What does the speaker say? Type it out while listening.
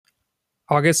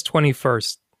August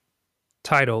 21st,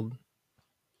 titled,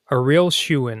 A Real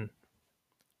Shoo-In.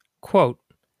 Quote,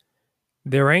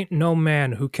 There ain't no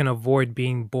man who can avoid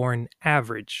being born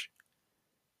average,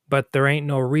 but there ain't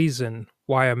no reason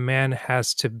why a man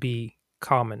has to be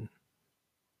common.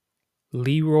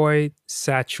 Leroy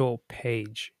Satchel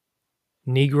Paige,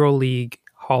 Negro League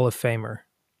Hall of Famer.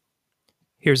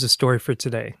 Here's a story for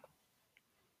today.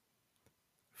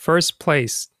 First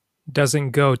place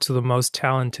doesn't go to the most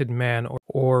talented man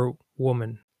or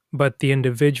woman, but the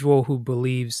individual who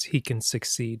believes he can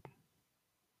succeed.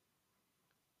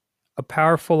 A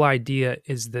powerful idea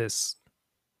is this: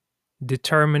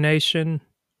 determination,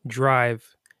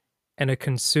 drive, and a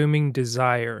consuming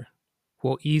desire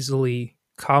will easily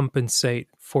compensate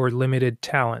for limited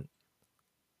talent.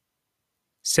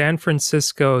 San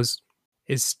Francisco's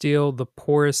is still the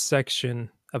poorest section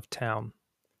of town.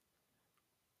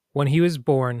 When he was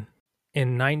born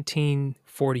in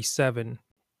 1947,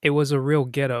 it was a real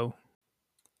ghetto.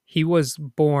 He was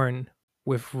born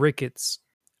with rickets,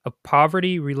 a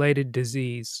poverty-related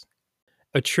disease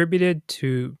attributed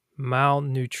to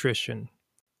malnutrition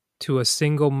to a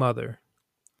single mother.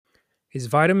 His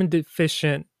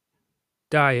vitamin-deficient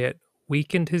diet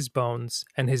weakened his bones,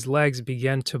 and his legs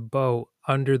began to bow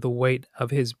under the weight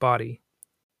of his body.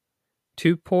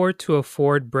 Too poor to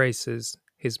afford braces,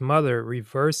 his mother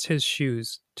reversed his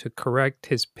shoes to correct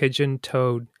his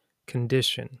pigeon-toed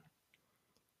condition.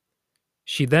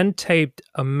 She then taped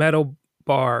a metal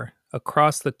bar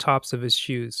across the tops of his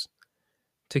shoes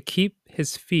to keep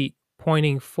his feet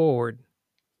pointing forward.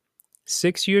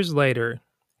 6 years later,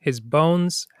 his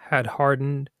bones had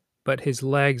hardened, but his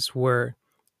legs were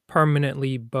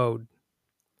permanently bowed.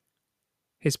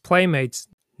 His playmates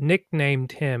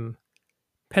nicknamed him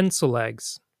Pencil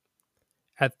Legs.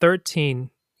 At 13,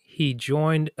 he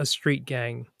joined a street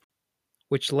gang,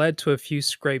 which led to a few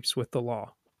scrapes with the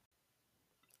law.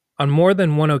 On more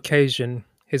than one occasion,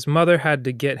 his mother had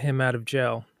to get him out of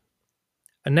jail.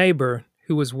 A neighbor,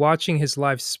 who was watching his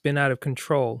life spin out of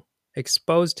control,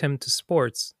 exposed him to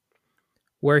sports,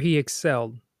 where he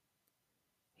excelled.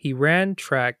 He ran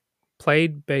track,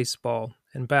 played baseball,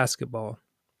 and basketball.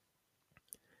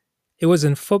 It was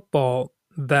in football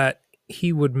that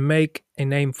he would make a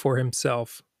name for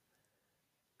himself.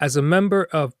 As a member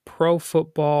of Pro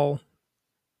Football's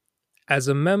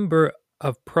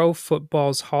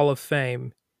Hall of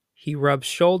Fame, he rubbed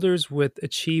shoulders with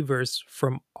achievers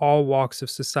from all walks of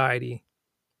society.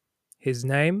 His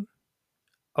name?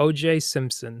 O.J.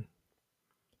 Simpson.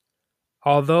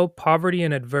 Although poverty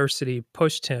and adversity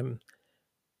pushed him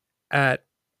at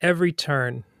every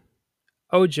turn,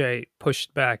 O.J.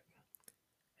 pushed back,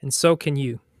 and so can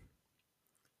you.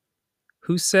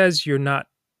 Who says you're not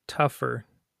tougher,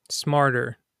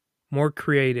 smarter, more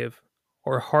creative,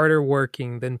 or harder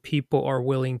working than people are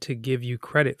willing to give you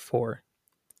credit for?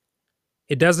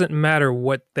 It doesn't matter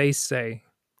what they say.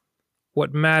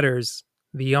 What matters,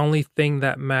 the only thing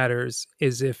that matters,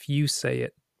 is if you say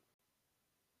it.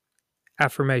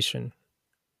 Affirmation.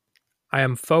 I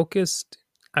am focused,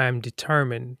 I am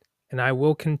determined, and I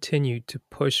will continue to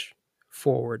push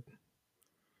forward.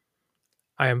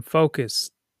 I am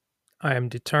focused, I am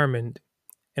determined,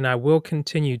 and I will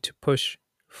continue to push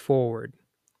forward.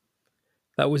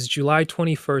 That was July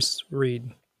 21st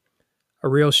read, A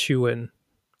Real Shoo-In,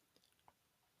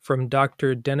 from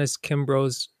Dr. Dennis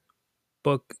Kimbro's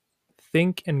book,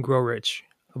 Think and Grow Rich,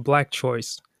 A Black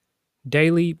Choice,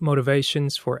 Daily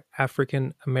Motivations for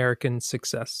African American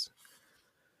Success.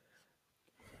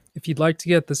 If you'd like to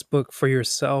get this book for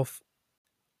yourself,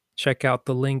 check out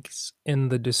the links in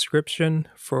the description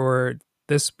for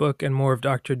this book and more of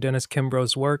Dr. Dennis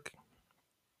Kimbro's work.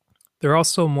 There are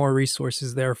also more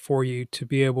resources there for you to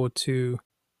be able to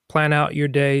plan out your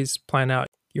days, plan out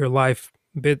your life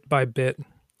bit by bit.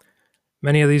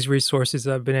 Many of these resources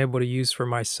I've been able to use for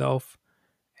myself,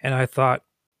 and I thought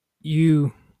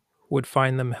you would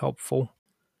find them helpful.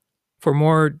 For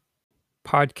more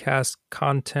podcast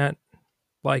content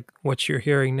like what you're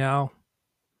hearing now,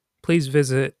 please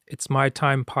visit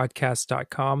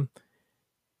itsmytimepodcast.com.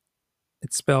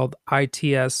 It's spelled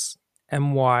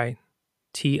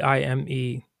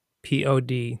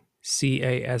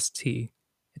ITSMYTIMEPODCAST.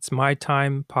 It's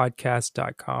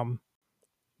mytimepodcast.com.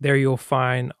 There you'll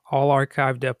find all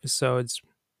archived episodes,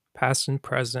 past and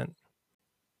present.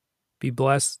 Be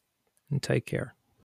blessed and take care.